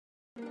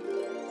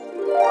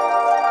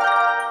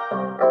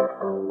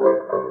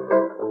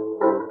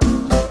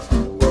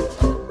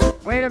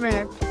Wait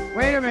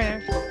a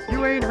minute.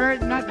 You ain't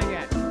heard nothing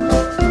yet.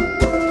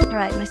 All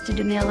right, Mr.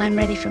 DeMille, I'm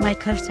ready for my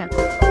close-up.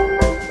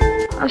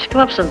 Why don't you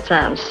come up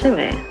sometime, see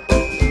me? Rated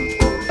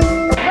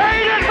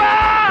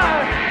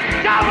Bar!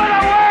 Top of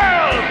the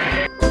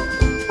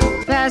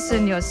world!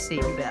 Fasten your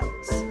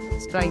seatbelts.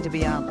 It's going to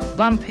be a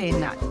bumpy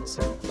night. The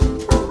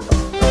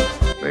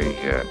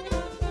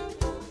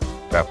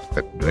stuff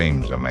that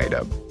dreams are made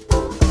of.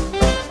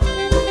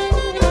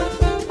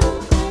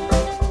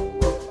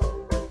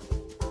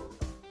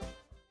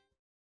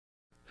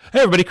 Hey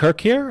everybody,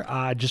 Kirk here.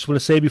 I just want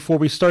to say before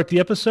we start the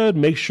episode,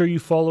 make sure you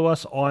follow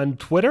us on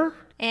Twitter.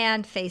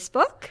 And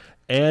Facebook.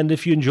 And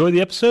if you enjoy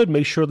the episode,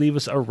 make sure to leave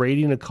us a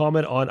rating and a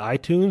comment on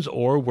iTunes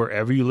or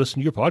wherever you listen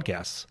to your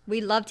podcasts.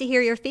 We love to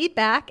hear your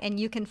feedback, and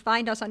you can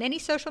find us on any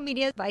social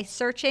media by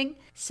searching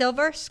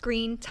Silver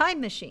Screen Time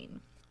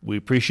Machine. We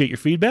appreciate your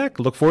feedback.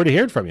 Look forward to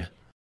hearing from you.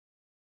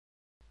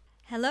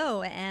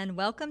 Hello, and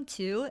welcome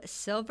to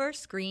Silver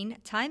Screen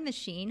Time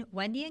Machine,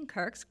 Wendy and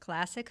Kirk's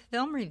Classic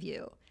Film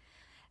Review.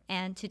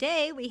 And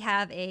today we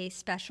have a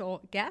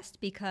special guest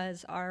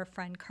because our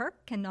friend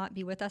Kirk cannot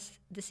be with us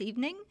this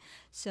evening.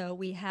 So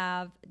we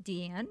have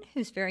Deanne,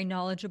 who's very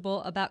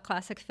knowledgeable about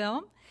classic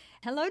film.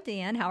 Hello,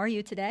 Deanne. How are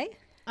you today?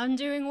 I'm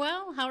doing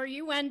well. How are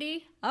you,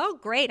 Wendy? Oh,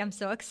 great. I'm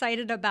so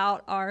excited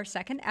about our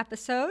second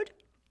episode.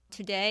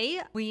 Today,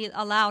 we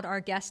allowed our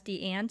guest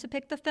Deanne to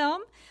pick the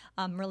film.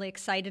 I'm really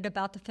excited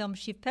about the film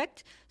she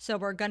picked. So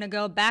we're going to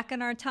go back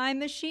in our time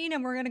machine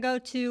and we're going to go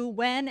to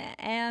when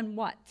and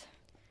what?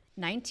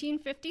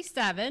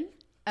 1957,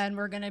 and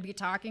we're going to be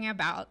talking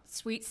about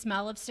Sweet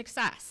Smell of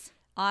Success.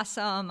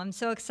 Awesome. I'm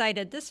so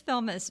excited. This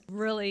film is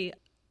really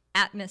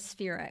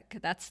atmospheric.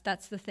 That's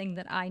the thing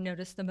that I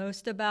noticed the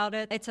most about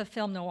it. It's a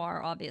film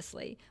noir,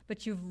 obviously,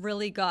 but you've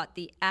really got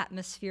the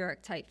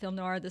atmospheric type film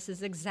noir. This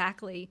is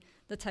exactly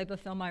the type of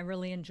film I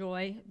really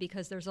enjoy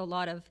because there's a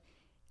lot of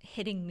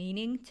hidden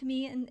meaning to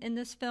me in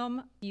this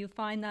film. You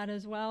find that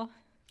as well?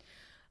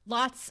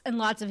 Lots and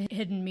lots of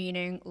hidden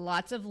meaning,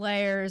 lots of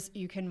layers.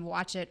 You can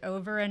watch it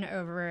over and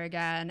over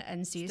again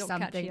and see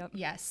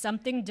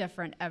something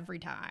different every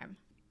time.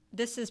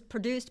 This is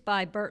produced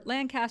by Burt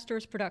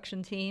Lancaster's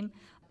production team,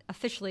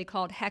 officially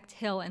called Hecht,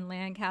 Hill and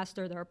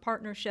Lancaster. They're a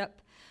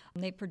partnership.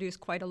 They produce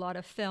quite a lot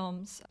of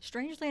films,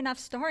 strangely enough,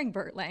 starring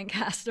Burt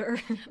Lancaster.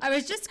 I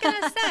was just going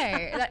to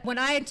say that when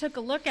I took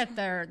a look at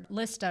their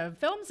list of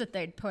films that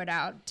they'd put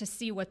out to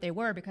see what they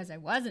were, because I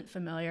wasn't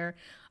familiar,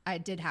 I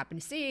did happen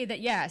to see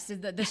that, yes,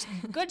 the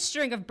good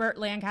string of Burt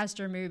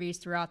Lancaster movies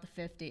throughout the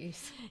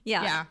 50s.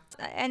 Yeah.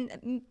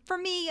 And for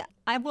me,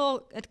 I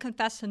will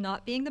confess to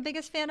not being the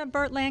biggest fan of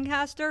Burt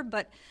Lancaster,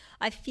 but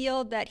I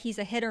feel that he's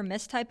a hit or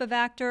miss type of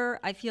actor.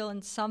 I feel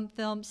in some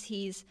films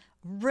he's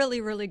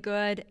really, really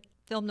good,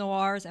 film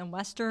noirs and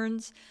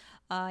westerns.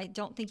 I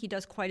don't think he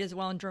does quite as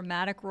well in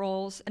dramatic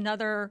roles.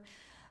 Another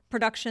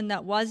production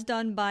that was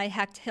done by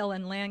Hecht, Hill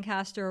and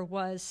Lancaster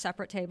was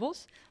Separate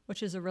Tables,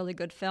 which is a really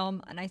good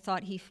film, and I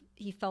thought he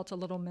felt a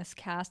little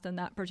miscast in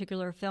that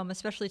particular film,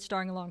 especially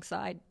starring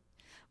alongside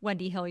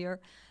Wendy Hillier.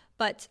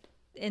 But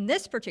in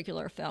this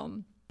particular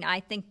film, I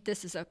think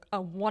this is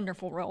a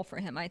wonderful role for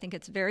him. I think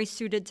it's very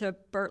suited to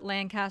Burt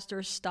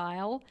Lancaster's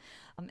style,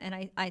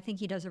 and I think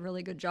he does a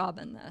really good job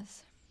in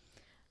this.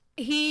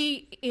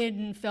 He,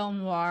 in film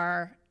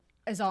noir,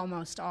 is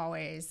almost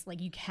always,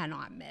 like, you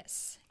cannot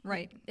miss.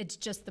 Right. It's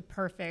just the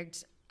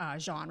perfect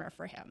genre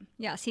for him.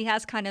 Yes, he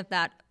has kind of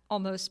that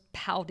almost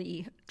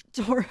pouty,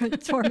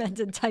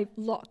 tormented type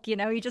look. You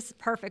know, he's just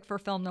perfect for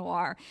film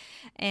noir.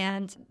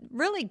 And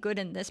really good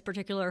in this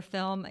particular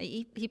film.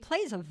 He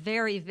plays a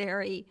very,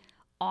 very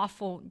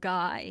awful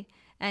guy.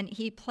 And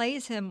he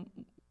plays him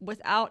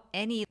without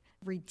any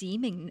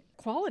redeeming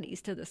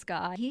qualities to this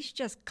guy. He's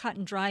just cut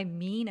and dry,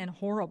 mean and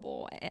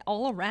horrible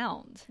all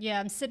around. Yeah,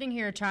 I'm sitting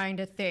here trying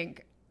to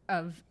think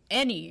of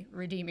any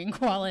redeeming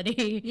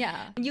quality.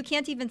 Yeah. You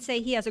can't even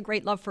say he has a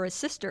great love for his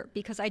sister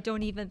because I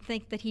don't even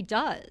think that he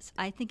does.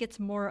 I think it's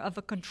more of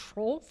a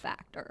control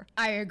factor.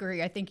 I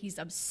agree. I think he's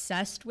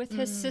obsessed with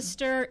his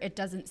sister. It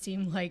doesn't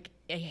seem like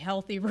a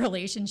healthy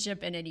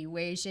relationship in any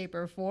way, shape,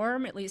 or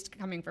form, at least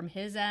coming from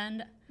his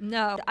end.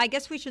 No. I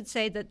guess we should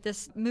say that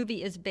this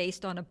movie is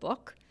based on a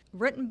book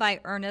written by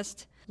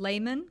Ernest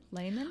Lehman?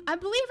 I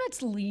believe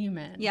it's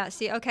Lehman. Yeah,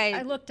 see, okay.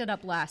 I looked it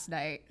up last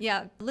night.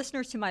 Yeah,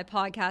 listeners to my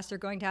podcast are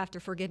going to have to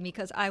forgive me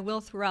because I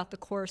will, throughout the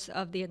course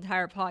of the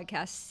entire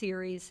podcast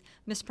series,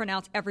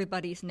 mispronounce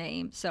everybody's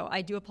name. So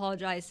I do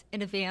apologize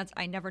in advance.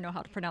 I never know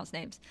how to pronounce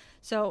names.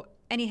 So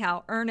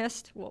anyhow,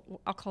 Ernest,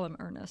 well, I'll call him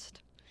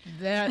Ernest.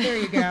 There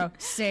you go.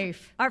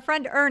 Safe. Our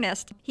friend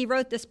Ernest, he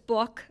wrote this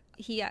book.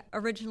 He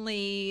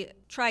originally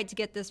tried to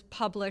get this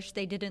published.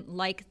 They didn't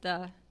like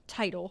the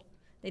title.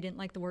 They didn't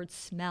like the word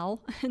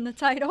smell in the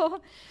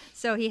title.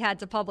 So he had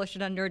to publish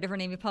it under a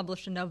different name. He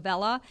published a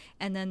novella,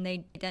 and then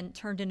they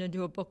turned it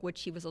into a book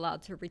which he was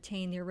allowed to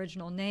retain the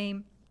original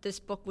name. This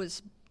book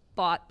was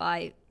bought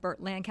by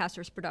Burt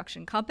Lancaster's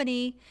production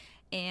company,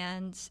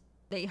 and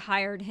they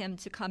hired him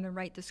to come and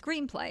write the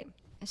screenplay.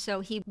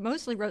 So he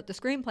mostly wrote the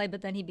screenplay,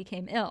 but then he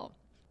became ill.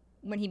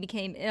 When he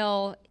became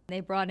ill, they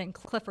brought in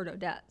Clifford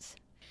Odets.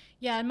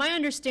 Yeah, and my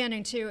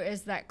understanding too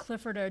is that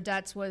Clifford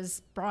Odets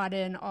was brought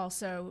in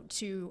also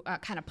to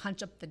kind of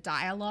punch up the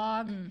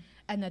dialogue,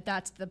 and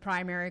that's the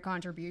primary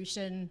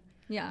contribution.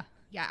 Yeah.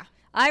 Yeah.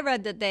 I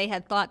read that they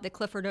had thought that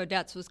Clifford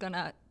Odets was going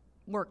to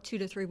work 2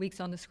 to 3 weeks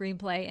on the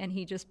screenplay, and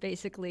he just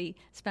basically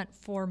spent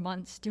 4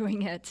 months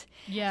doing it.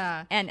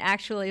 Yeah. And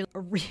actually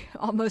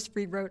almost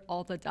rewrote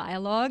all the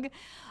dialogue.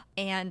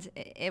 And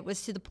it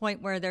was to the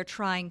point where they're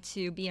trying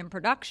to be in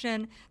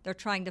production, they're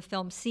trying to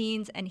film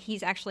scenes, and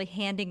he's actually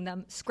handing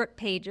them script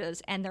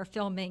pages, and they're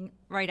filming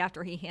right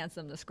after he hands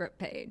them the script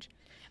page.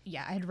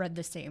 Yeah, I had read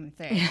the same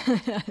thing.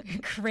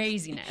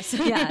 Craziness.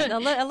 Yeah, a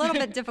little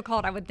bit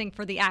difficult, I would think,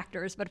 for the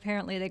actors, but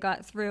apparently they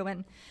got through.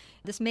 And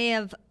this may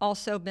have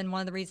also been one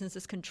of the reasons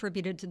this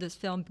contributed to this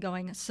film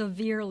going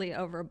severely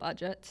over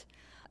budget.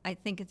 I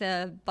think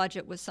the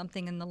budget was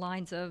something in the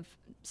lines of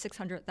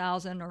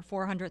 $600,000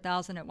 or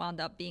 $400,000. It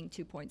wound up being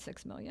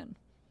 $2.6 million.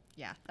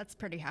 Yeah, that's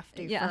pretty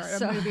hefty Yeah,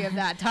 for a movie of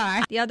that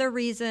time. The other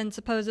reason,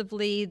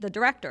 supposedly, the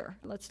director.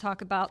 Let's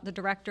talk about the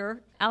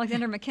director,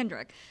 Alexander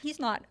McKendrick. He's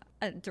not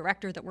a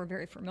director that we're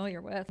very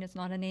familiar with. It's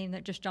not a name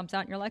that just jumps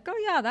out and you're like, oh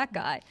yeah, that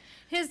guy.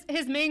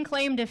 His main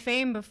claim to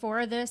fame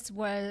before this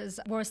was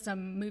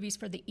some movies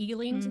for the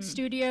Ealing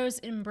Studios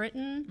in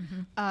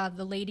Britain.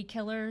 The Lady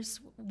Killers,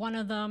 one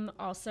of them,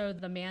 also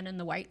The Man in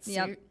the White Suit.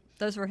 Yep.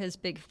 Those were his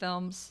big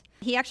films.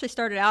 He actually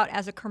started out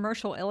as a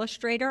commercial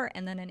illustrator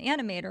and then an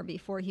animator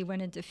before he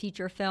went into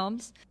feature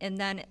films. And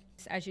then,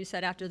 as you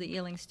said, after the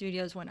Ealing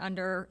Studios went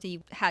under,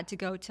 he had to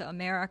go to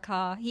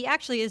America. He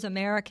actually is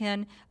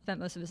American,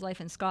 spent most of his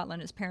life in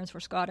Scotland. His parents were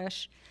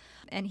Scottish.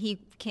 And he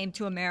came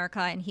to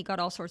America and he got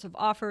all sorts of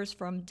offers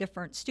from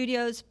different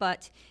studios,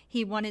 but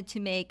he wanted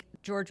to make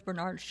George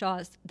Bernard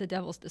Shaw's The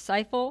Devil's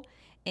Disciple.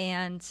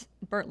 And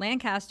Burt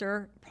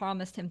Lancaster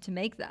promised him to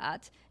make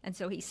that. And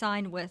so he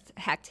signed with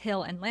Hecht,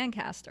 Hill, and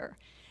Lancaster.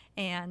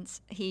 And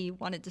he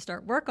wanted to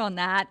start work on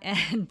that.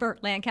 And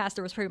Burt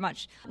Lancaster was pretty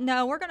much,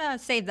 no, we're going to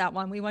save that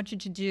one. We want you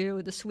to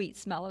do The Sweet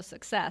Smell of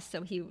Success.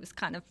 So he was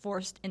kind of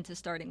forced into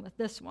starting with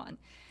this one.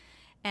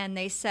 And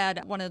they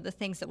said one of the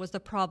things that was the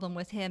problem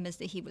with him is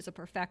that he was a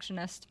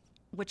perfectionist,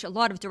 which a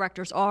lot of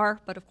directors are.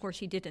 But of course,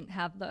 he didn't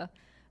have the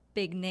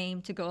big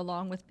name to go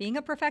along with being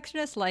a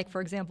perfectionist, like, for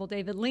example,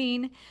 David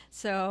Lean.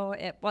 So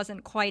it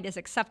wasn't quite as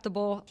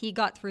acceptable. He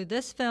got through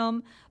this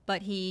film,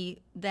 but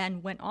he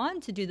then went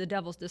on to do The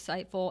Devil's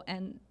Disciple,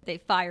 and they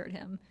fired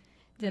him.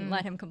 Didn't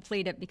let him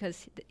complete it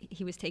because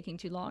he was taking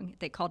too long.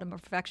 They called him a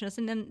perfectionist.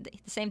 And then the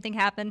same thing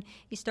happened.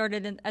 He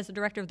started as a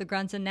director of The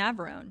Gruns and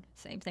Navarone.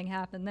 Same thing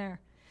happened there.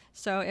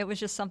 So it was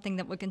just something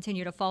that would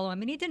continue to follow him.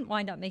 And he didn't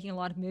wind up making a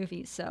lot of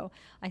movies. So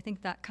I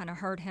think that kind of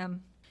hurt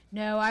him.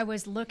 No, I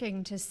was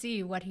looking to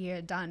see what he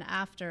had done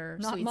after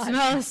Not Sweet much.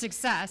 Smell of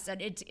Success, and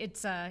it's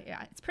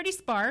pretty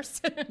sparse.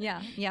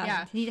 Yeah.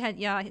 Yeah.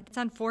 It's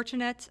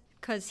unfortunate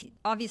because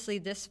obviously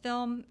this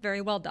film,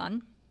 very well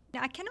done.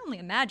 I can only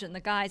imagine the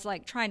guys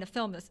like trying to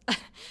film this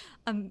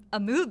a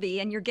movie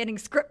and you're getting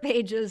script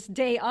pages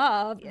day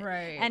of.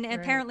 Right. And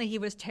apparently he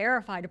was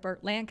terrified of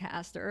Burt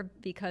Lancaster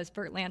because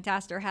Burt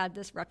Lancaster had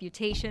this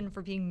reputation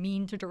for being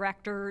mean to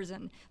directors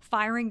and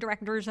firing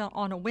directors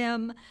on a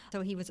whim.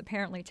 So he was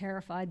apparently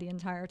terrified the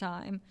entire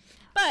time.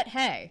 But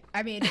hey,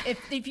 I mean,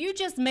 if you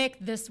just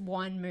make this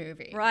one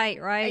movie,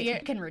 Right. you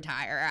can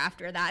retire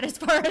after that, as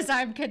far as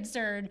I'm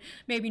concerned.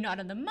 Maybe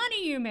not on the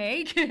money you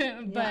make,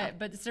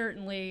 but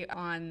certainly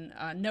on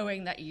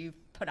knowing that you've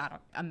put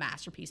out a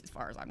masterpiece, as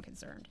far as I'm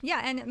concerned.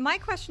 Yeah, and my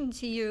question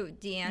to you,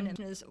 Deanne,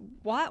 is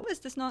why was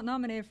this not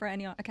nominated for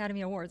any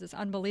Academy Awards? It's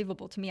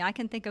unbelievable to me. I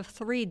can think of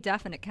 3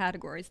 definite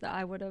categories that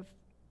I would have.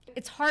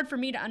 It's hard for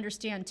me to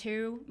understand,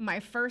 too. My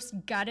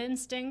first gut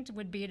instinct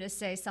would be to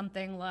say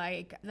something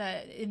like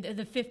in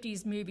the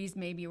 50s movies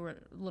maybe were a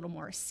little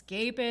more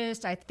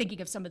escapist. I'm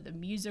thinking of some of the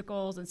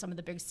musicals and some of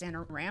the big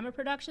Cinerama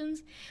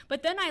productions.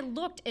 But then I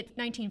looked at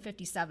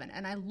 1957,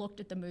 and I looked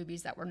at the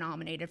movies that were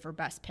nominated for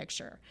Best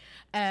Picture.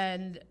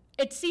 And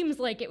it seems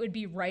like it would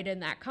be right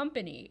in that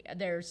company.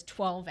 There's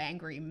 12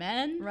 Angry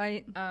Men.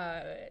 Right.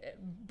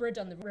 Bridge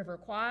on the River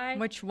Kwai.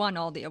 Which won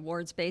all the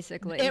awards,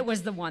 basically. It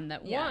was the one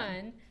that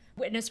won.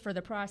 Witness for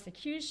the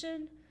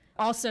Prosecution,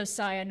 also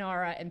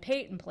Sayonara and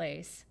Peyton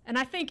Place. And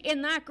I think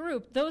in that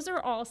group, those are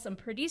all some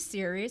pretty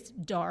serious,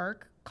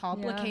 dark,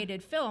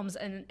 complicated films.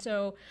 And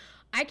so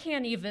I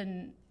can't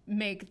even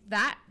make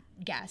that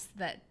guess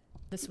that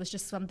this was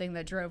just something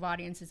that drove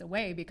audiences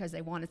away because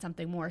they wanted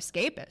something more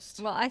escapist.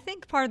 Well, I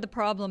think part of the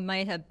problem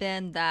might have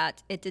been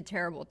that it did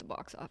terrible at the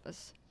box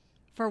office.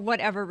 For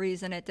whatever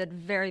reason, it did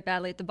very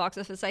badly at the box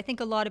office. I think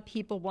a lot of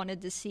people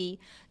wanted to see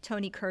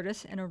Tony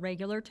Curtis in a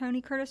regular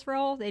Tony Curtis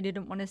role. They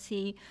didn't want to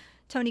see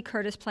Tony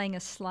Curtis playing a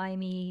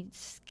slimy,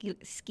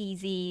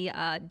 skeezy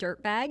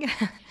dirtbag.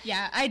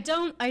 Yeah, I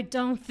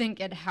don't think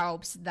it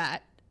helps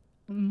that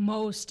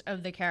most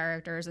of the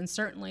characters, and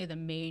certainly the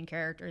main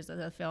characters of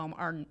the film,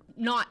 are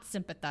not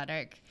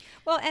sympathetic.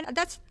 Well, and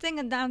that's the thing,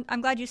 and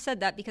I'm glad you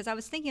said that, because I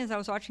was thinking as I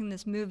was watching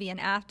this movie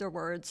and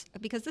afterwards,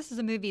 because this is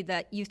a movie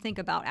that you think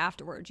about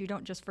afterwards. You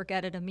don't just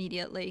forget it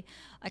immediately.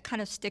 It kind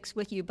of sticks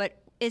with you.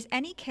 But is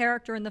any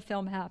character in the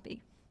film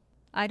happy?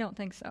 I don't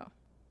think so.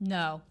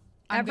 No.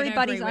 I'm gonna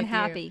Everybody's agree with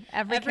unhappy. you.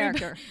 Every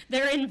character.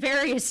 They're in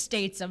various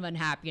states of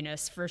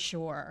unhappiness, for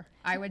sure,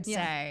 I would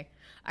say.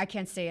 I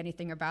can't say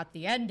anything about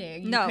the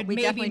ending. No, you could we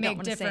maybe definitely don't make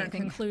wanna say different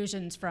anything.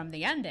 conclusions from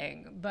the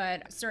ending,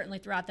 but certainly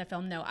throughout the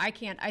film, no, I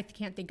can't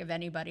think of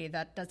anybody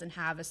that doesn't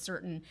have a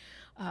certain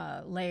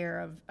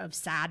layer of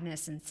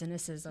sadness and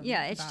cynicism.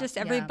 Yeah, it's just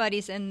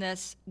everybody's in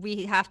this,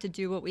 we have to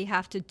do what we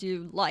have to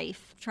do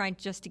life, trying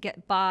just to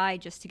get by,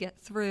 just to get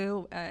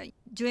through,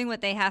 doing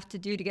what they have to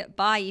do to get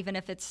by, even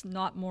if it's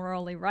not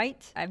morally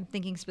right. I'm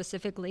thinking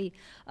specifically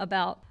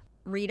about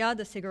Rita,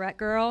 the cigarette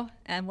girl,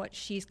 and what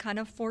she's kind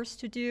of forced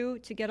to do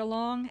to get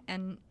along.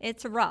 And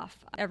it's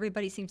rough.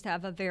 Everybody seems to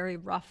have a very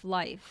rough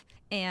life.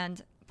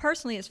 And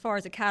personally, as far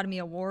as Academy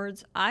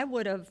Awards, I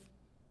would have,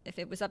 if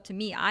it was up to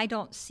me, I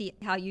don't see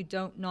how you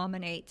don't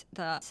nominate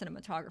the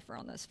cinematographer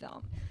on this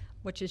film,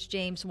 which is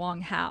James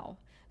Wong Howe,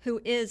 who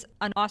is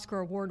an Oscar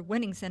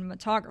Award-winning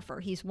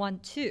cinematographer. He's won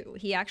 2.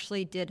 He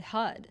actually did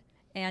HUD,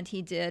 and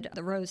he did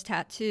The Rose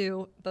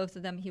Tattoo. Both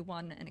of them, he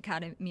won an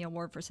Academy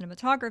Award for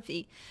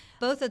cinematography.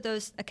 Both of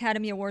those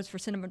Academy Awards for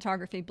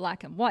cinematography,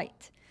 black and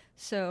white.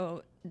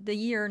 So the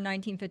year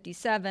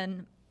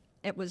 1957,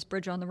 it was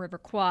Bridge on the River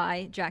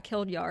Kwai, Jack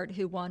Hildyard,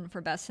 who won for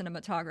Best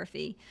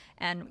Cinematography.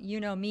 And you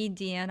know me,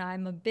 Deanne,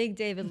 I'm a big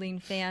David Lean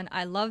fan.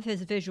 I love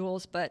his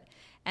visuals,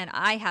 and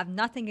I have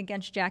nothing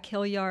against Jack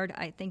Hildyard.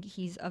 I think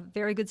he's a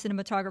very good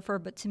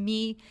cinematographer, but to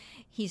me,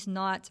 he's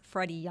not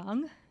Freddie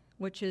Young,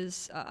 which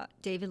is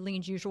David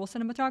Lean's usual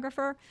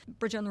cinematographer.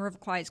 Bridge on the River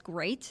Kwai is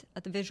great.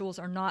 The visuals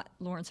are not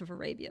Lawrence of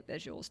Arabia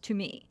visuals to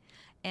me.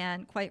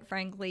 And quite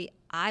frankly,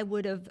 I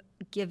would have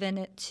given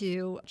it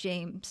to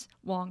James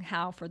Wong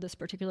Howe for this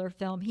particular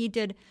film. He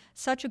did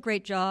such a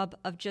great job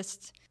of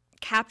just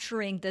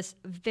capturing this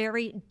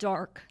very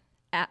dark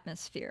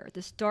atmosphere,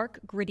 this dark,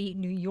 gritty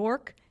New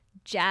York,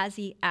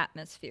 jazzy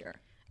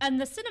atmosphere.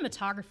 And the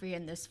cinematography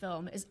in this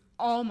film is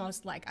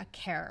almost like a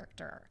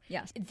character.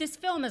 Yes. This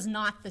film is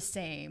not the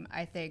same,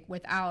 I think,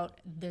 without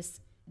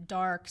this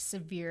dark,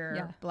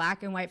 severe,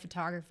 black and white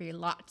photography,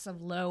 lots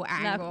of low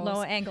angles.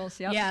 Low angles,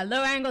 yep. Yeah,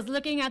 low angles,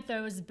 looking at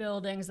those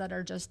buildings that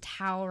are just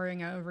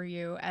towering over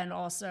you, and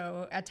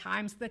also at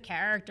times the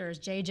characters,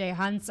 J.J.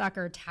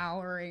 Hunsucker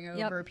towering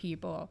over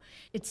people.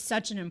 It's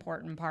such an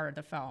important part of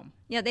the film.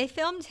 Yeah, they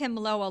filmed him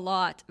low a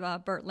lot,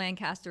 Burt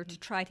Lancaster, to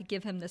try to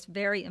give him this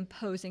very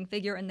imposing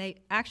figure. And they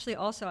actually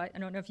also, I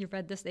don't know if you've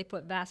read this, they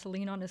put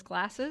Vaseline on his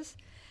glasses.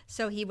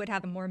 So he would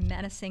have a more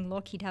menacing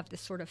look. He'd have this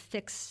sort of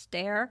fixed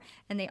stare.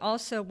 And they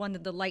also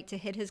wanted the light to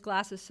hit his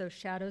glasses so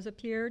shadows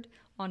appeared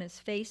on his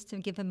face to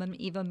give him an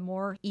even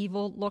more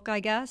evil look, I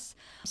guess.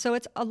 So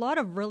it's a lot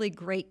of really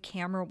great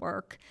camera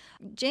work.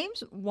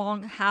 James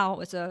Wong Howe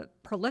is a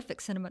prolific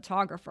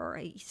cinematographer.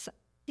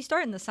 He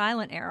started in the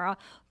silent era,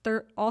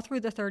 all through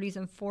the 30s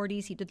and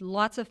 40s. He did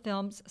lots of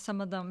films, some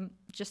of them,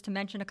 just to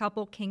mention a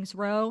couple, King's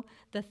Row,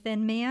 The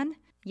Thin Man,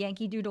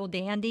 Yankee Doodle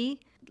Dandy,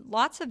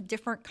 lots of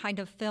different kind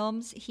of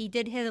films. He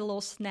did hit a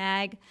little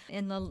snag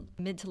in the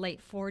mid to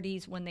late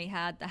 40s when they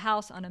had the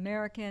House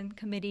Un-American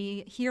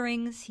Committee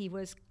hearings. He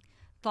was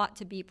thought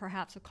to be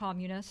perhaps a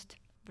communist,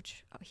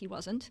 which he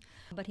wasn't,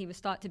 but he was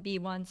thought to be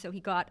one, so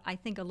he got, I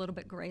think, a little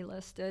bit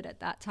gray-listed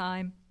at that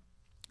time.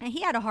 And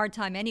he had a hard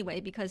time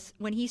anyway, because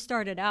when he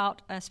started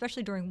out,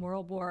 especially during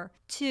World War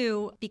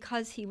II,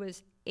 because he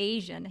was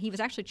Asian, he was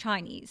actually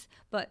Chinese,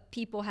 but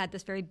people had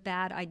this very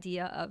bad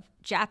idea of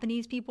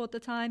Japanese people at the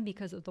time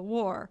because of the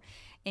war.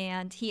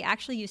 And he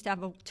actually used to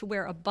have to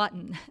wear a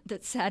button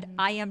that said,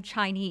 "I am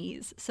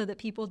Chinese," so that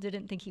people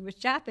didn't think he was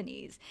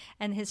Japanese.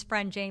 And his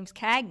friend James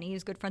Cagney,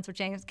 who's good friends with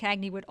James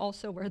Cagney, would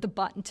also wear the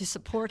button to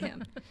support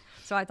him.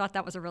 So I thought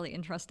that was a really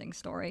interesting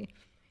story.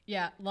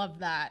 Yeah, love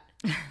that.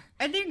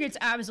 I think it's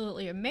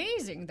absolutely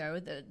amazing, though,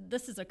 that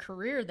this is a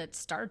career that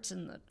starts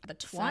in the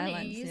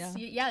 20s. Silence,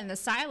 in the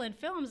silent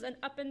films, and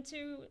up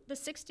into the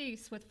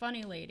 60s with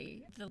Funny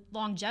Lady. The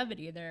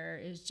longevity there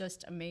is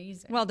just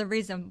amazing. Well, the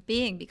reason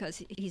being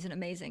because he's an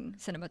amazing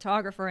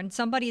cinematographer and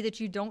somebody that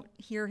you don't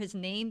hear his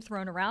name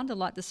thrown around a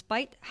lot,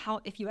 despite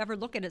how, if you ever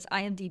look at his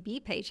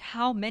IMDb page,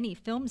 how many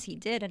films he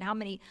did and how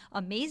many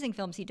amazing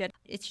films he did.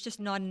 It's just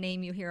not a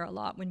name you hear a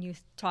lot when you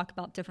talk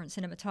about different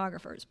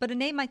cinematographers. But a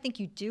name I think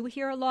you do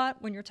hear a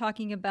lot when you're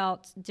talking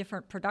about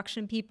different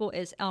production people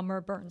is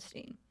Elmer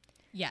Bernstein.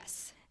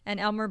 Yes. And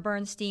Elmer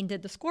Bernstein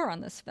did the score on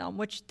this film,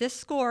 which this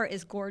score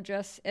is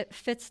gorgeous. It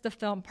fits the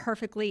film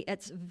perfectly.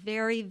 It's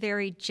very,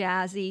 very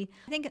jazzy.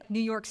 I think New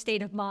York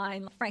State of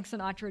Mind, Frank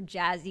Sinatra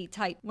jazzy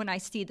type when I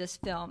see this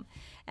film.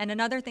 And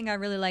another thing I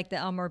really like that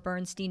Elmer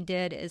Bernstein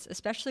did is,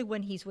 especially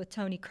when he's with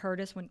Tony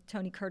Curtis, when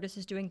Tony Curtis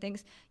is doing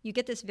things, you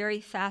get this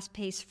very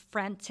fast-paced,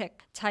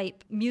 frantic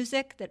type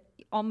music that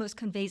almost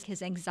conveys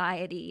his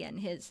anxiety and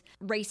his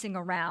racing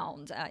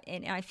around.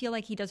 And I feel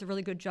like he does a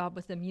really good job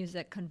with the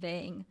music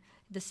conveying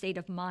the state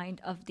of mind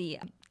of the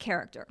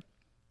character.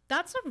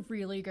 That's a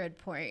really good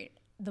point.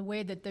 The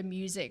way that the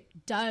music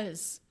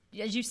does,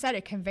 as you said,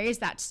 it conveys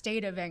that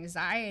state of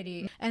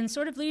anxiety and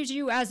sort of leaves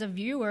you as a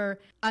viewer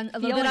a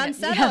little bit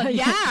unsettled.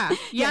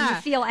 You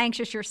feel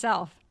anxious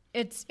yourself.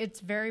 It's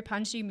very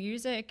punchy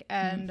music,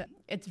 and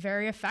it's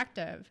very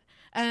effective.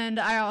 And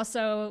I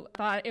also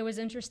thought it was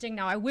interesting.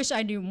 Now, I wish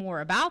I knew more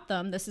about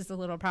them. This is a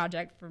little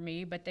project for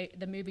me, but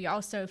the movie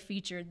also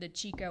featured the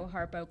Chico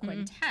Harpo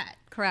Quintet.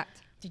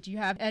 Correct. Did you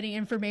have any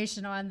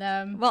information on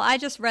them? Well, I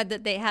just read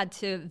that they had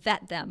to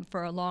vet them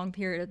for a long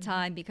period of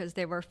time because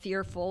they were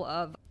fearful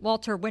of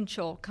Walter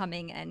Winchell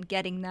coming and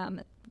getting them.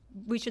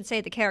 We should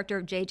say the character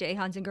of J.J.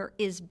 Hunzinger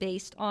is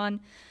based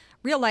on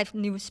real-life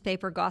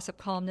newspaper gossip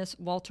columnist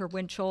Walter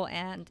Winchell,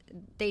 and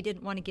they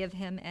didn't want to give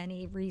him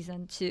any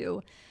reason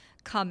to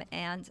come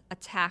and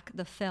attack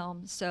the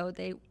film. So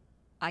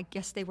I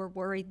guess they were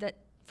worried that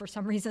for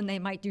some reason they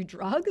might do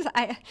drugs.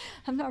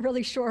 I'm not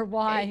really sure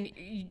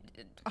why.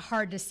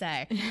 Hard to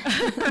say.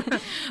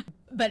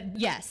 But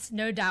yes,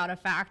 no doubt a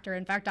factor.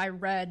 In fact, I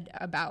read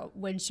about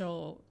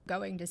Winchell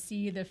going to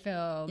see the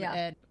film. Yeah,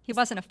 and he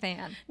wasn't a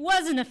fan.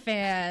 Wasn't a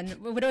fan.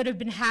 Would have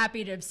been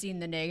happy to have seen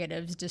the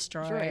negatives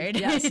destroyed.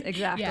 Yes,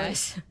 exactly.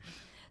 Yes.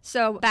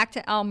 So back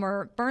to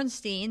Elmer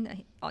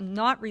Bernstein,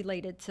 not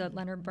related to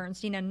Leonard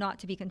Bernstein and not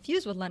to be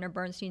confused with Leonard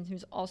Bernstein,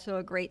 who's also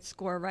a great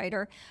score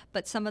writer.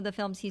 But some of the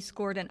films he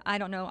scored, and I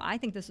don't know, I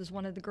think this is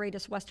one of the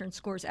greatest Western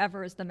scores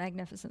ever, is The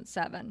Magnificent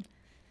Seven.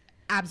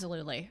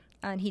 Absolutely.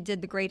 And he did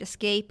The Great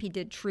Escape, he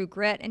did True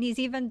Grit, and he's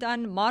even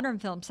done modern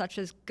films such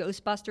as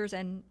Ghostbusters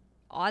and,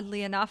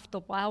 oddly enough, The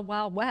Wild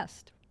Wild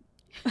West.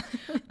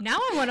 Now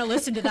I want to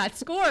listen to that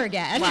score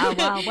again. Wild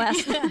Wild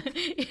West.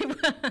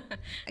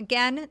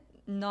 Again,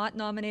 not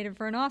nominated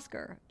for an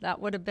Oscar.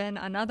 That would have been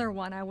another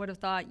one. I would have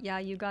thought, yeah,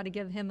 you got to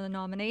give him a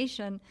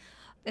nomination.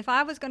 If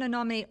I was going to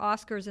nominate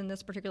Oscars in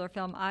this particular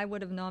film, I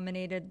would have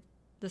nominated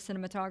the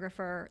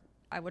cinematographer.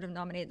 I would have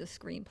nominated the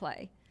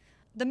screenplay.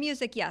 The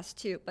music, yes,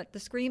 too, but the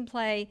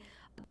screenplay,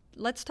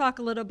 let's talk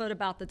a little bit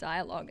about the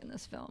dialogue in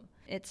this film.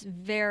 It's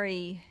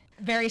very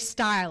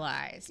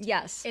stylized.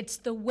 Yes. It's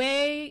the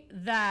way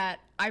that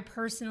I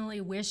personally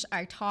wish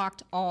I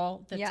talked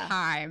all the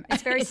time.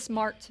 It's very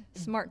smart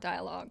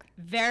dialogue.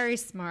 Very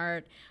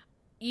smart.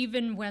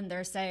 Even when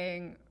they're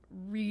saying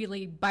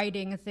really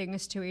biting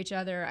things to each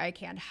other, I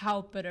can't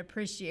help but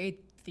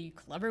appreciate the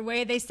clever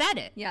way they said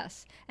it.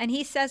 Yes. And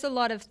he says a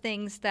lot of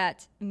things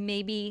that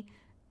maybe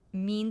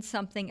mean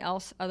something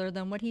else other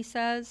than what he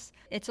says.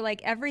 It's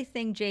like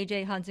everything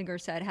J.J. Hunzinger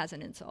said has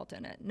an insult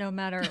in it. No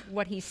matter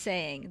what he's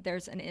saying,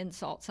 there's an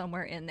insult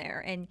somewhere in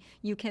there. And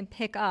you can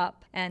pick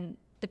up, and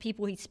the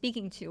people he's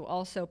speaking to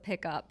also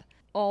pick up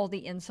all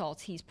the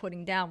insults he's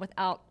putting down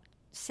without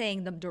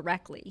saying them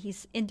directly.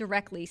 He's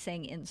indirectly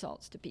saying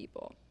insults to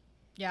people.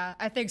 Yeah,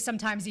 I think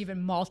sometimes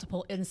even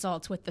multiple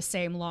insults with the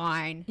same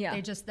line. Yeah.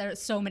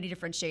 There's so many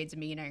different shades of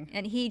meaning.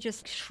 And he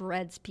just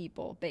shreds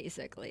people,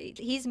 basically.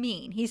 He's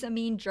mean. He's a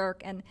mean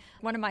jerk. And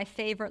one of my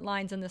favorite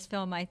lines in this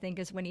film, I think,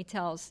 is when he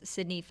tells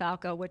Sidney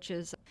Falco, which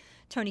is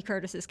Tony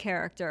Curtis's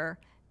character,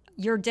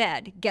 "You're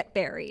dead. Get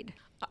buried."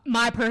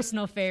 My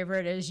personal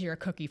favorite is "You're a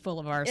cookie full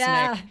of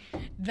arsenic."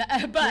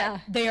 Yeah.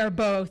 They are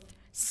both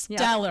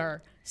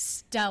stellar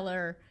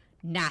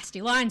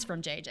nasty lines from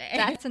JJ.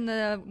 That's in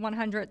the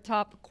 100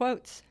 top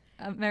quotes,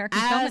 American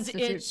Film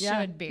Institute. As it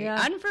should be.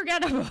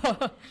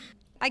 Unforgettable.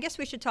 I guess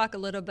we should talk a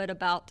little bit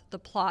about the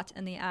plot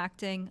and the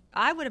acting.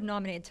 I would have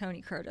nominated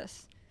Tony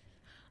Curtis.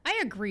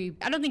 I agree.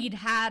 I don't think he'd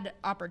had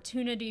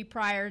opportunity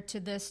prior to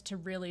this to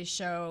really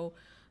show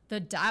the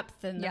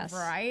depth and the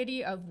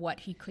variety of what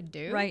he could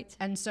do. Right.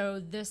 And so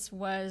this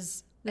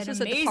was an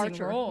was amazing a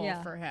departure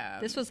role for him.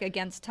 This was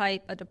against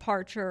type, a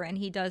departure, and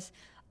he does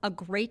a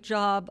great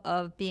job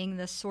of being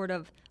this sort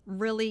of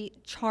really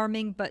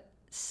charming but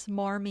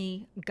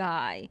smarmy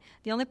guy.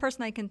 The only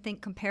person I can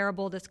think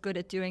comparable that's good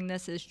at doing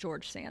this is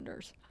George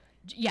Sanders.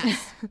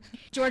 Yes.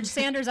 George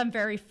Sanders I'm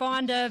very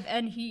fond of,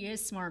 and he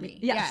is smarmy.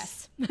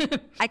 Yes.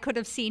 I could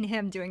have seen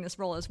him doing this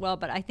role as well,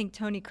 but I think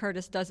Tony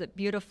Curtis does it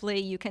beautifully.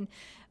 You can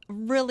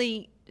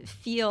really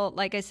feel,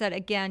 like I said,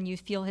 again, you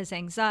feel his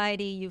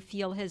anxiety, you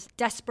feel his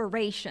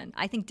desperation.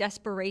 I think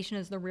desperation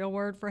is the real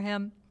word for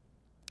him.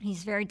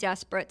 He's very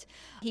desperate.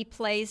 He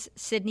plays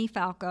Sidney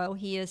Falco.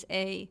 He is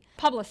a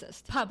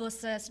publicist,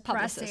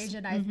 press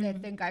agent. I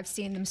think I've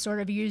seen them sort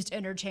of used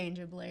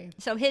interchangeably.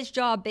 So his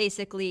job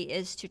basically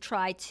is to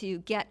try to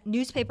get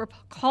newspaper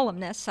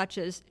columnists such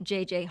as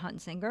J.J.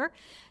 Hunzinger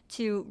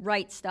to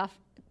write stuff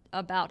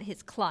about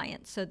his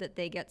clients so that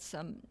they get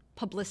some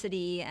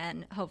publicity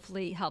and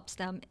hopefully helps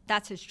them.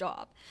 That's his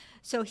job.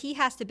 So he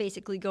has to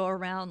basically go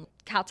around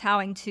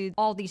kowtowing to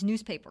all these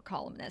newspaper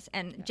columnists.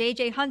 And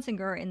J.J.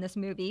 Hunzinger in this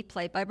movie,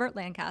 played by Burt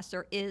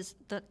Lancaster, is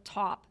the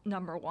top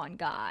 #1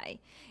 guy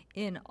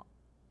in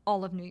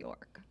all of New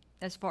York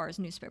as far as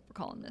newspaper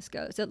columnists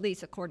goes, at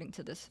least according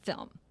to this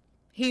film.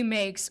 He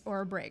makes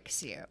or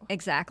breaks you.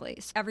 Exactly.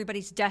 So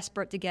everybody's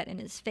desperate to get in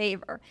his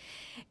favor.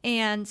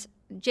 And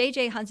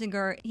J.J.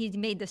 Hunzinger, he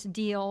made this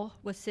deal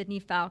with Sidney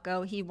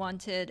Falco. He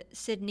wanted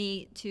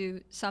Sidney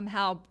to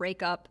somehow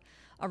break up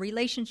a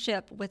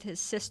relationship with his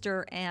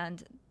sister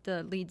and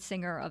the lead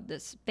singer of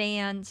this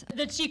band.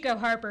 The Chico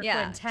Harper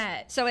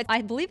Quintet. So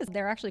I believe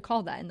they're actually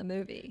called that in the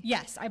movie.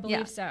 Yes, I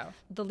believe so.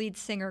 The lead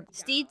singer,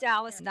 Steve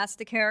Dallas, that's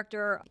the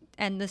character,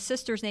 and the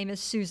sister's name is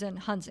Susan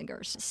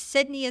Hunzinger.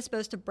 Sidney is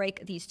supposed to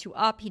break these two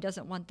up. He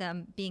doesn't want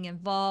them being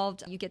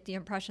involved. You get the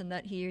impression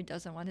that he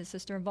doesn't want his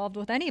sister involved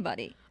with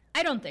anybody.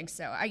 I don't think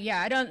so.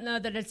 I don't know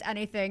that it's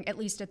anything, at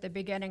least at the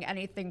beginning,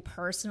 anything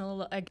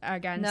personal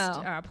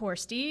against poor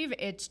Steve.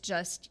 It's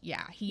just,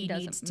 he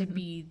needs to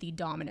be the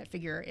dominant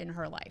figure in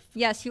her life.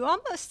 Yes, you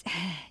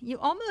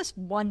almost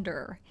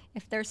wonder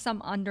if there's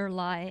some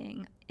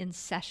underlying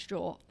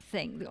incestual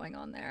thing going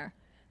on there.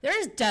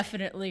 There's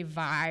definitely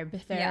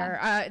vibe there.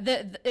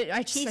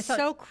 Yeah. He's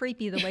so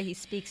creepy the way he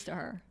speaks to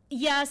her.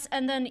 Yes,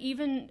 and then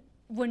even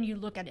when you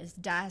look at his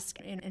desk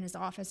in his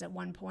office at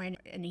one point,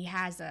 and he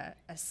has a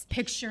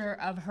picture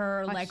of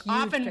her, like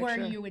often picture. Where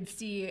you would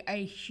see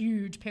a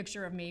huge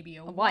picture of maybe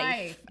a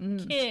wife,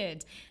 a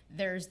kid,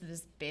 there's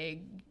this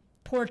big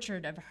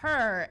portrait of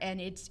her,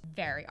 and it's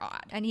very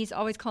odd. And he's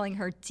always calling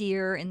her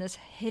dear in this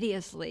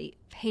hideously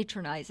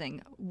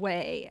patronizing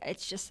way.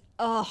 It's just,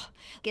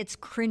 it's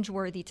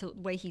cringeworthy to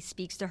the way he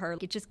speaks to her.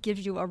 It just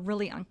gives you a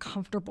really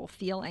uncomfortable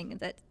feeling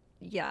that,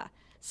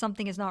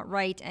 something is not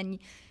right. And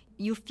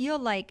you feel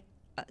like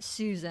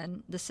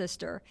Susan, the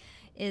sister,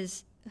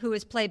 who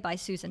is played by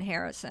Susan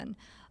Harrison.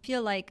 I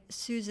feel like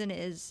Susan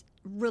is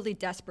really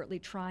desperately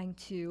trying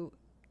to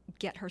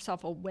get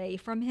herself away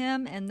from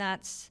him, and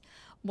that's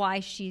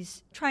why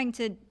she's trying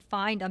to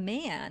find a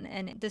man.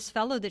 And this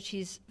fellow that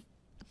she's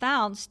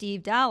found,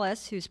 Steve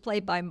Dallas, who's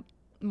played by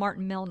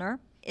Martin Milner,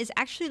 is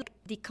actually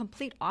the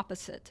complete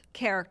opposite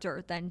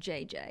character than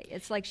JJ.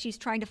 It's like she's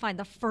trying to find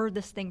the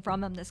furthest thing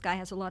from him. This guy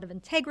has a lot of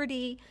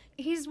integrity.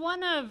 He's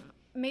one of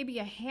maybe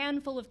a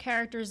handful of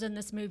characters in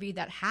this movie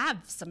that have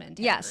some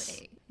integrity.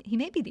 Yes, he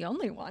may be the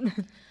only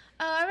one.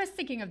 I was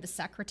thinking of the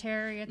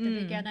secretary at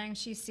the beginning.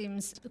 She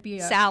seems to be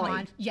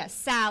Sally. Yes,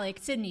 Sally,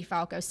 Sidney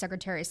Falco's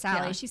secretary,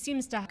 Sally. Yeah. She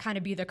seems to kind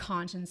of be the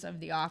conscience of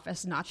the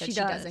office, not that she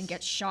does. doesn't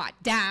get shot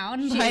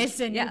down by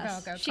Sidney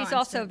Falco. She's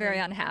also very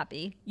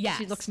unhappy. Yes.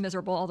 She looks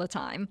miserable all the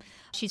time.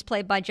 She's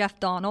played by Jeff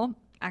Donnell,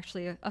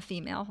 actually a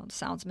female. It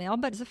sounds male,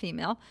 but is a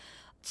female.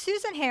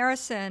 Susan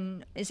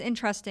Harrison is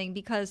interesting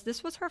because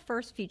this was her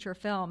first feature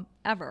film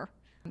ever.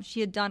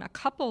 She had done a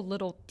couple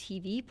little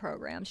TV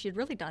programs. She had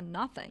really done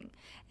nothing.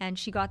 And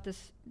she got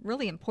this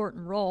really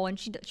important role, and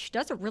she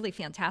does a really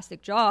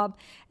fantastic job.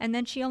 And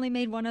then she only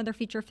made one other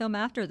feature film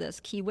after this,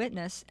 Key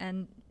Witness,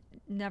 and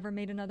never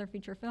made another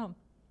feature film.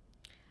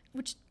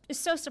 Which is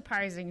so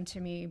surprising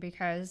to me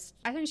because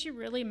I think she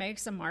really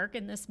makes a mark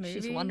in this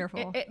movie. She's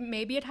wonderful.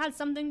 Maybe it had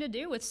something to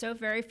do with so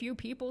very few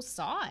people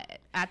saw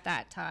it at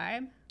that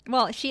time.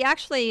 Well, she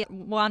actually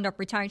wound up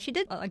retiring. She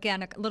did,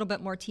 again, a little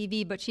bit more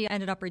TV, but she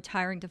ended up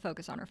retiring to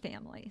focus on her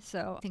family.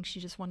 So I think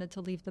she just wanted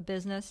to leave the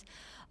business.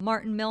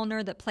 Martin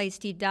Milner, that plays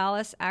Steve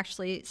Dallas,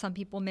 actually, some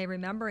people may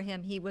remember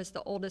him. He was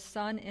the oldest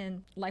son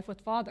in Life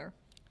with Father.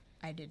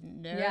 I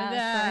didn't know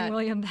that. Starring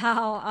William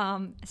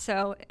Bell.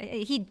 So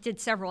he did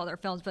several other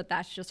films, but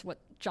that's just what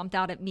jumped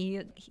out at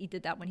me. He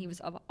did that when he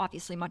was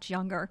obviously much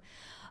younger.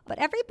 But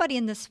everybody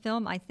in this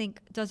film, I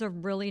think, does a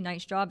really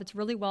nice job. It's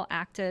really well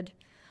acted.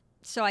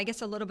 So I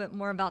guess a little bit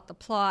more about the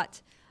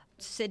plot.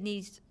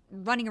 Sidney's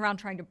running around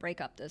trying to break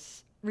up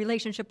this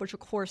relationship, which, of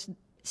course,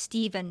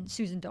 Steve and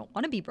Susan don't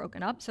want to be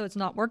broken up, so it's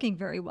not working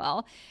very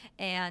well.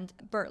 And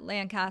Burt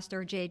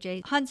Lancaster,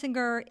 J.J.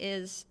 Hunzinger,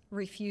 is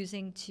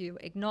refusing to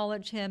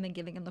acknowledge him and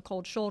giving him the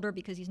cold shoulder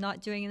because he's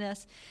not doing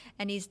this.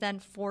 And he's then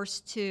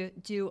forced to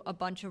do a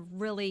bunch of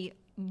really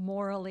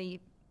morally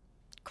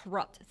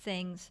corrupt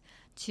things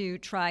to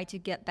try to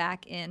get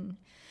back in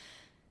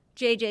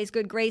JJ's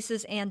good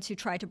graces and to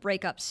try to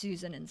break up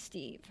Susan and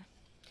Steve.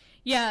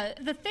 Yeah,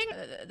 the thing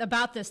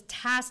about this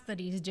task that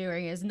he's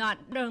doing is not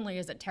only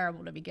is it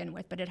terrible to begin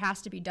with, but it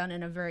has to be done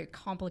in a very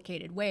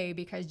complicated way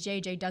because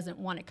JJ doesn't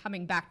want it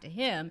coming back to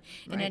him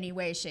in any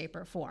way, shape,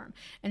 or form.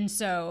 And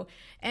so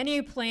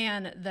any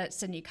plan that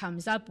Sidney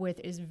comes up with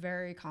is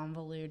very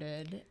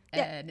convoluted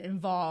and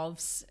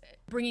involves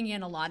bringing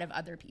in a lot of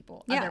other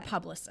people, other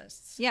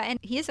publicists. Yeah, and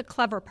he is a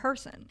clever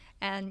person,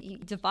 and he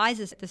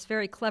devises this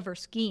very clever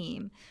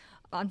scheme.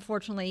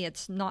 Unfortunately,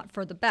 it's not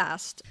for the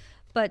best,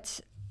 but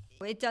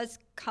it does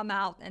come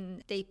out,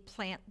 and they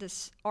plant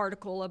this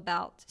article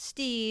about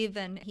Steve,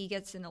 and he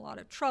gets in a lot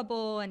of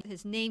trouble, and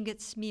his name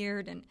gets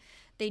smeared, and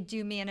they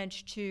do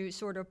manage to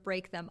sort of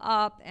break them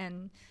up,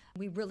 and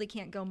we really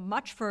can't go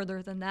much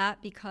further than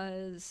that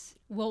because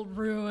we'll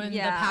ruin the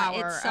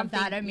power of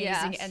that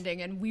amazing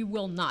ending, and we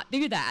will not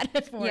do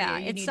that for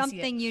you. It's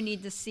something you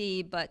need to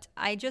see, but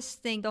I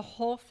just think the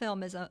whole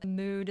film is a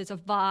mood, is a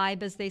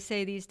vibe, as they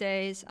say these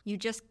days. You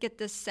just get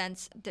this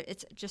sense that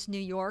it's just New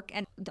York,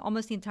 and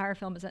almost the entire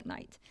film is at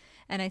night.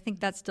 And I think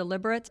that's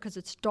deliberate because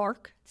it's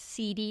dark,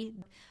 seedy.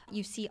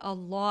 You see a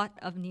lot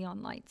of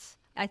neon lights.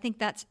 I think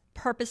that's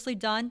purposely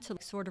done to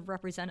sort of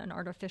represent an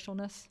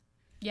artificialness.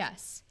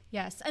 Yes.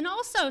 Yes, and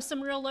also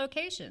some real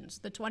locations.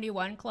 The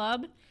 21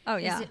 Club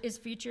is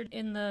featured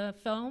in the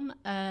film,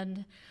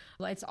 and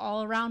it's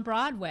all around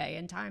Broadway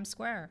and Times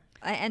Square.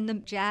 And the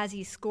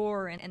jazzy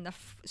score and the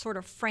sort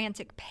of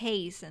frantic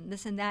pace and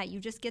this and that, you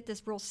just get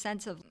this real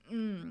sense of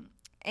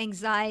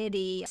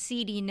anxiety,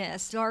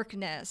 seediness,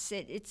 darkness.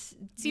 It's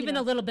even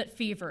a little bit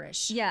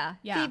feverish. Yeah,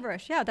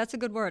 feverish. Yeah, that's a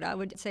good word. I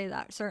would say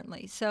that,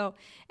 certainly. So,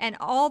 and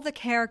all the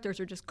characters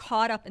are just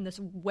caught up in this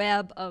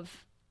web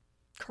of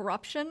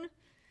corruption.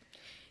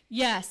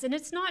 Yes, and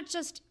it's not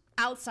just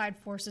outside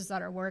forces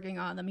that are working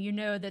on them. You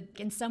know that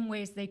in some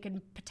ways they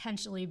can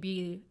potentially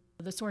be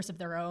the source of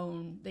their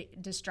own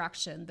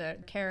destruction. The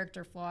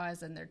character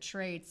flaws and their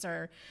traits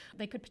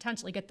they could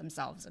potentially get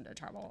themselves into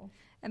trouble.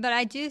 But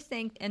I do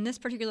think in this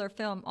particular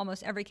film,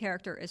 almost every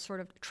character is sort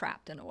of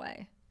trapped in a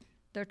way.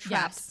 They're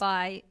trapped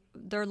by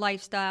their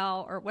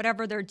lifestyle or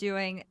whatever they're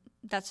doing.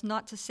 That's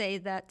not to say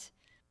that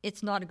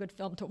it's not a good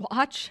film to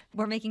watch.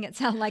 We're making it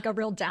sound like a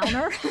real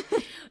downer.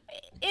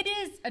 It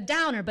is a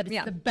downer, but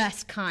it's the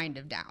best kind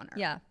of downer.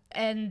 Yeah.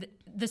 And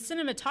the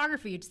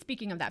cinematography,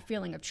 speaking of that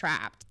feeling of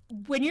trapped,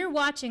 when you're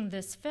watching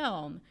this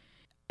film,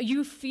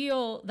 you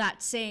feel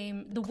that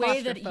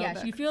way that,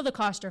 yes, you feel the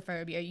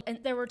claustrophobia. And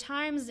there were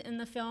times in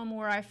the film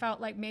where I felt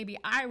like maybe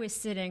I was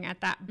sitting at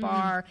that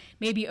bar,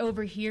 maybe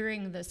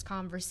overhearing this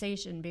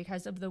conversation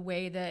because of the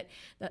way that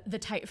the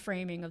tight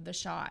framing of the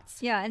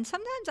shots. Yeah, and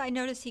sometimes I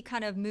notice he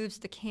kind of moves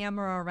the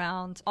camera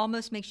around,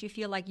 almost makes you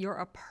feel like you're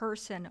a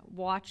person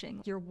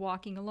watching. You're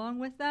walking along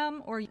with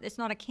them, or it's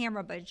not a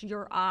camera, but it's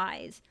your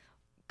eyes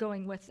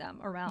going with them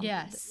around.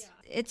 Yes.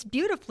 It's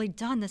beautifully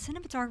done. The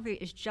cinematography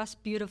is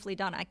just beautifully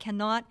done. I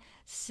cannot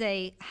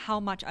say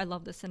how much I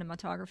love the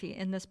cinematography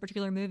in this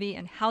particular movie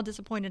and how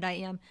disappointed I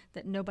am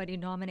that nobody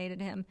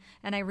nominated him.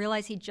 And I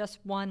realize he just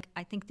won,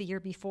 I think the year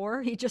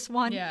before he just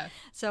won. Yeah.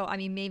 So, I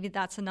mean, maybe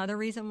that's another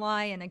reason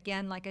why. And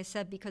again, like I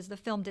said, because the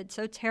film did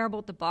so terrible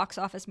at the box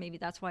office, maybe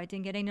that's why it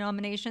didn't get any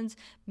nominations.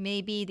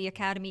 Maybe the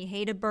Academy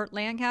hated Burt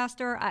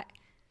Lancaster.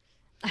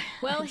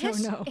 Well,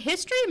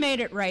 history made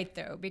it right,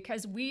 though,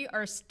 because we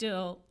are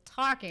still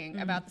talking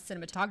about the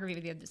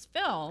cinematography of this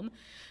film,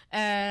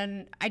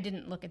 and I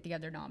didn't look at the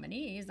other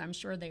nominees. I'm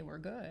sure they were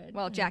good.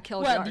 Well, Jack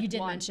Hildyard Well, you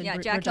did won. mention Jack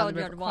Bridge on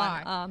the Hildyard River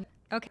won. Kwai.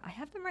 Okay, I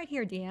have them right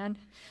here, Deanne.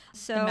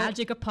 So, the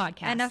magic of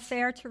podcasts. An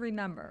Affair to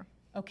Remember.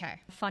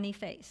 Okay. Funny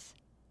Face.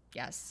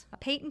 Yes.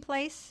 Peyton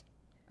Place.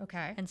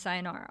 Okay. And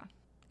Sayonara.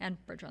 And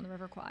Bridge on the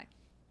River Kwai.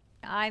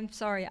 I'm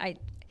sorry,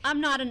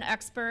 I'm not an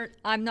expert.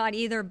 I'm not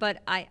either,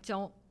 but I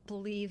don't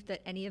believe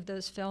that any of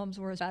those films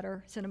were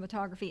better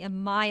cinematography, in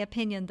my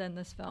opinion, than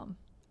this film.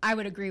 I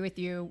would agree with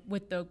you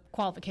with the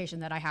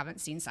qualification that I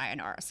haven't seen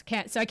Sayonara.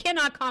 So I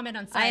cannot comment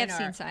on Sayonara. I have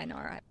seen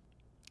Sayonara.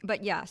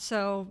 But yeah,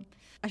 so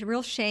a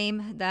real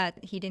shame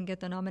that he didn't get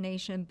the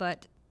nomination,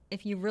 but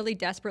if you really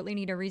desperately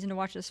need a reason to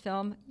watch this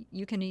film,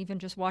 you can even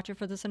just watch it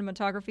for the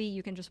cinematography.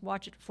 You can just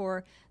watch it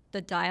for the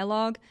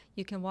dialogue.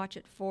 You can watch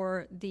it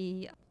for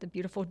the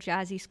beautiful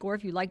jazzy score.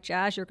 If you like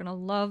jazz, you're going to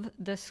love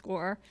this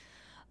score.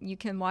 You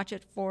can watch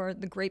it for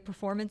the great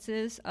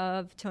performances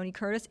of Tony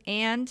Curtis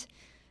and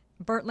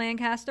Burt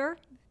Lancaster,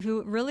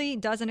 who really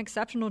does an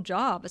exceptional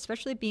job,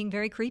 especially being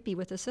very creepy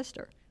with his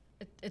sister.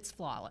 It's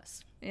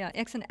flawless. Yeah,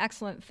 it's an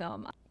excellent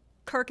film.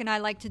 Kirk and I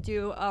like to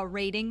do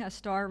a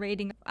star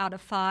rating out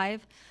of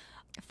 5,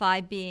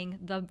 5 being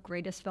the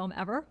greatest film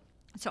ever.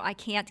 So I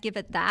can't give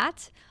it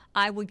that.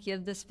 I would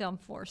give this film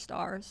 4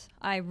 stars.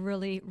 I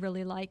really,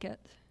 really like it.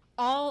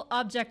 All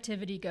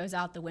objectivity goes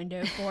out the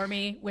window for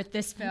me with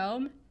this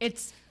film.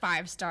 It's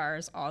 5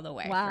 stars all the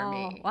way for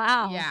me.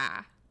 Wow.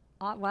 Yeah.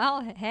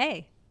 Well,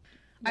 hey.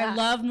 Yeah. I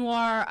love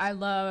noir. I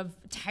love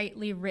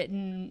tightly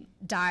written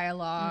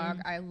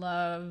dialogue. I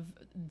love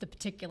the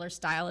particular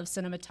style of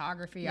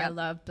cinematography. Yep. I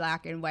love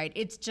black and white.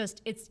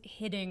 It's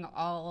hitting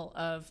all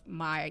of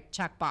my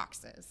check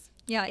boxes.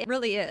 Yeah, it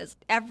really is.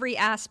 Every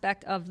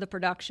aspect of the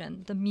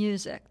production, the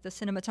music, the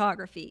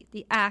cinematography,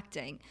 the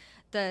acting,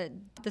 the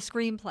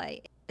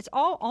screenplay, it's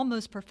all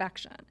almost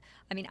perfection.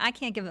 I mean, I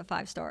can't give it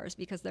 5 stars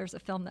because there's a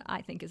film that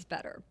I think is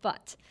better,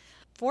 but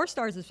 4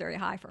 stars is very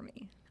high for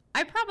me.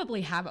 I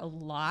probably have a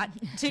lot.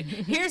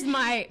 Here's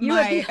my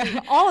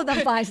all of them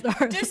 5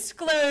 stars.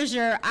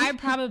 Disclosure, I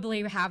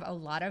probably have a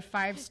lot of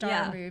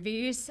 5-star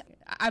movies.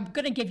 I'm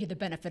going to give you the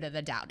benefit of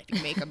the doubt if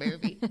you make a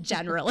movie,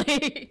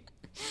 generally.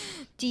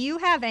 Do you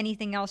have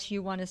anything else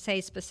you want to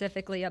say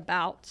specifically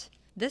about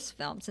this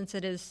film, since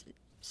it is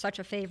such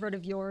a favorite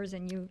of yours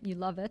and you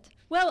love it?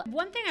 Well,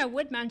 one thing I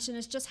would mention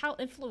is just how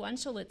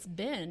influential it's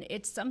been.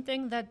 It's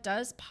something that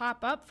does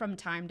pop up from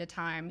time to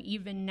time,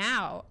 even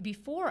now.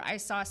 Before I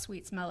saw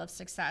Sweet Smell of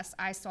Success,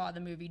 I saw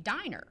the movie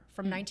Diner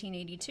from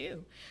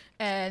 1982.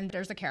 And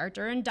there's a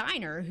character in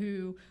Diner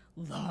who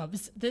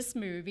loves this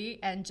movie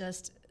and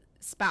just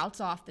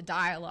spouts off the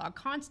dialogue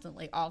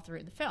constantly all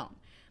through the film.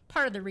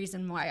 Part of the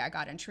reason why I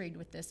got intrigued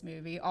with this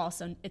movie,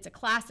 also, it's a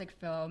classic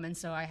film, and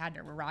so I had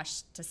to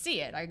rush to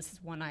see it. This is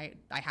one I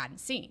hadn't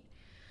seen.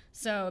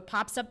 So it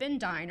pops up in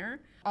Diner.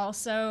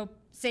 Also,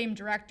 same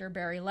director,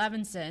 Barry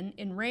Levinson,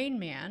 in Rain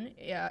Man.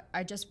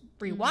 I just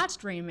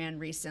rewatched Rain Man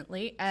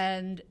recently,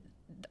 and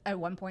at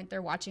one point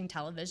they're watching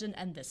television,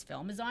 and this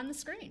film is on the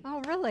screen.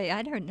 Oh, really?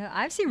 I don't know.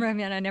 I've seen Rain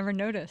Man. I never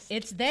noticed.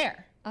 It's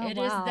there. Oh, It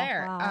is wow,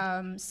 there.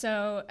 wow.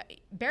 So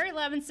Barry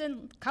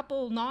Levinson,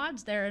 couple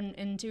nods there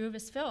in 2 of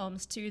his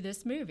films to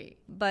this movie.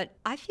 But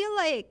I feel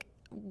like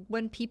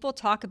when people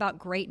talk about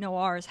great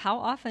noirs, how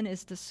often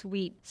is the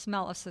sweet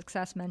smell of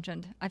success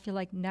mentioned? I feel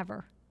like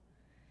never.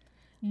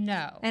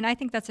 No. And I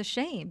think that's a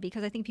shame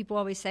because I think people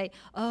always say,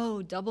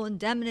 oh, Double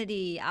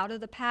Indemnity, Out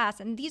of the Past.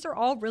 And these are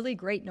all really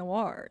great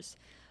noirs.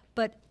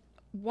 But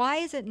why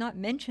is it not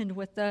mentioned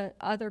with the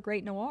other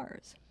great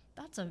noirs?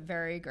 That's a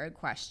very good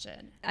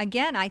question.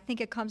 Again, I think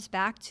it comes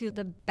back to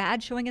the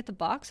bad showing at the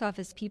box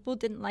office. People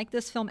didn't like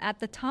this film at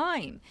the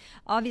time.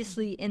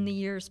 Obviously, in the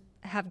years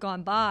have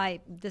gone by,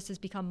 this has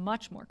become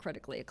much more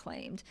critically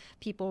acclaimed.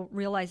 People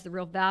realize the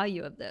real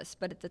value of this.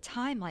 But at the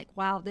time, like,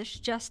 wow, this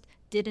just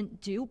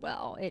didn't do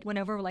well. It went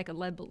over like a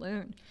lead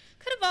balloon.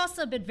 Could have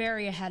also been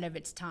very ahead of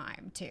its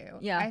time, too.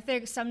 Yeah. I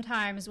think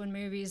sometimes when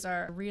movies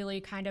are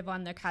really kind of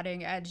on the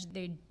cutting edge,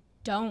 they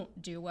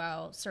don't do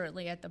well,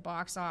 certainly at the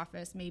box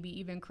office, maybe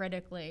even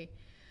critically.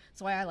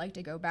 That's why I like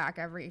to go back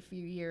every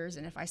few years,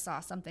 and if I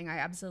saw something I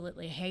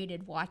absolutely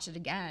hated, watch it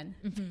again,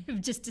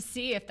 just to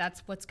see if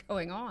that's what's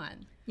going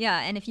on. Yeah,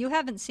 and if you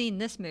haven't seen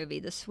this movie,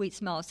 The Sweet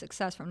Smell of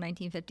Success from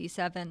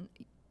 1957,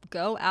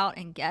 go out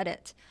and get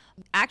it.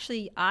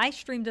 Actually, I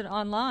streamed it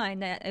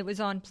online. It was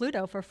on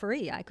Pluto for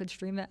free. I could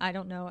stream it. I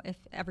don't know if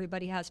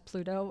everybody has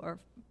Pluto or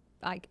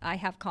I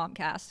have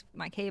Comcast,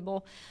 my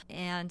cable,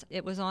 and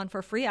it was on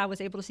for free. I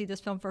was able to see this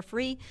film for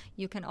free.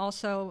 You can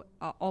also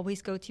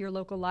always go to your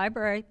local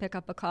library, pick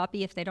up a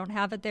copy. If they don't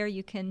have it there,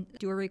 you can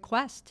do a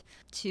request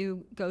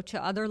to go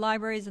to other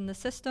libraries in the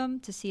system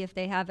to see if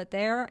they have it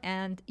there.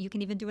 And you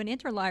can even do an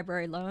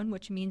interlibrary loan,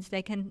 which means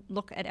they can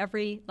look at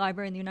every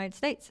library in the United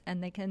States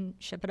and they can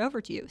ship it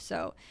over to you.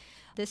 So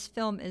this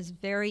film is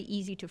very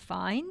easy to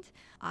find.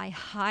 I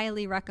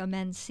highly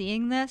recommend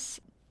seeing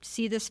this.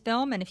 See this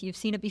film, and if you've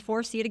seen it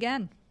before, see it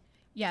again.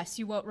 Yes,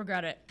 you won't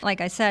regret it. Like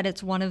I said,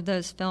 it's one of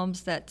those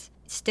films that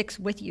sticks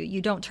with you.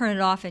 You don't turn it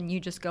off and you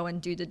just go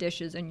and do the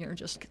dishes and you're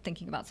just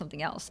thinking about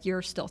something else.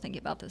 You're still thinking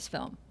about this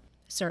film.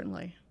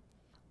 Certainly.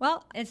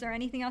 Well, is there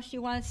anything else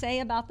you want to say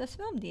about this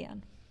film,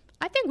 Deanne?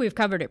 I think we've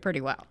covered it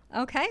pretty well.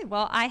 Okay,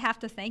 well, I have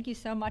to thank you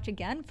so much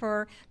again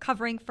for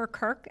covering for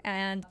Kirk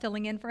and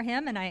filling in for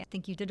him, and I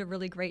think you did a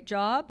really great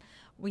job.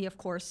 We, of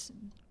course,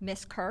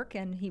 miss Kirk,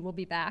 and he will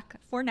be back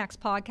for next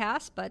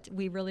podcast, but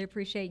we really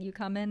appreciate you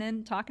coming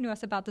and talking to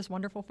us about this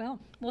wonderful film.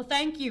 Well,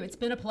 thank you. It's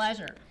been a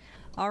pleasure.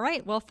 All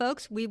right, well,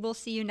 folks, we will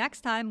see you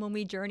next time when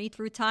we journey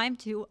through time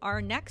to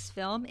our next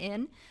film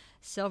in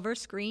Silver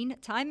Screen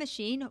Time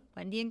Machine,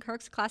 Wendy and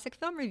Kirk's Classic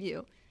Film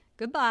Review.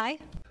 Goodbye.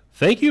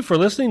 Thank you for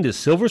listening to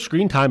Silver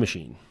Screen Time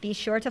Machine. Be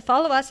sure to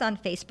follow us on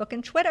Facebook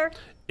and Twitter.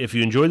 If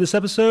you enjoyed this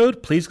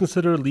episode, please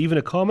consider leaving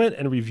a comment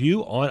and a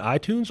review on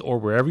iTunes or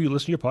wherever you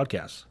listen to your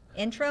podcasts.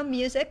 Intro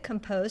music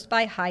composed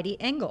by Heidi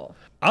Engel.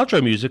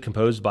 Outro music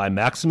composed by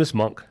Maximus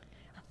Monk.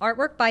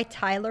 Artwork by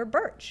Tyler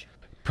Birch.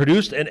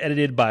 Produced and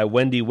edited by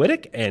Wendy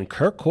Wittick and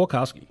Kirk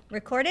Kowalkowski.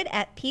 Recorded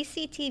at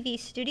PCTV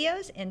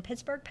Studios in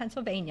Pittsburgh,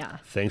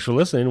 Pennsylvania. Thanks for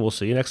listening. We'll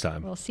see you next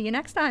time. We'll see you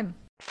next time.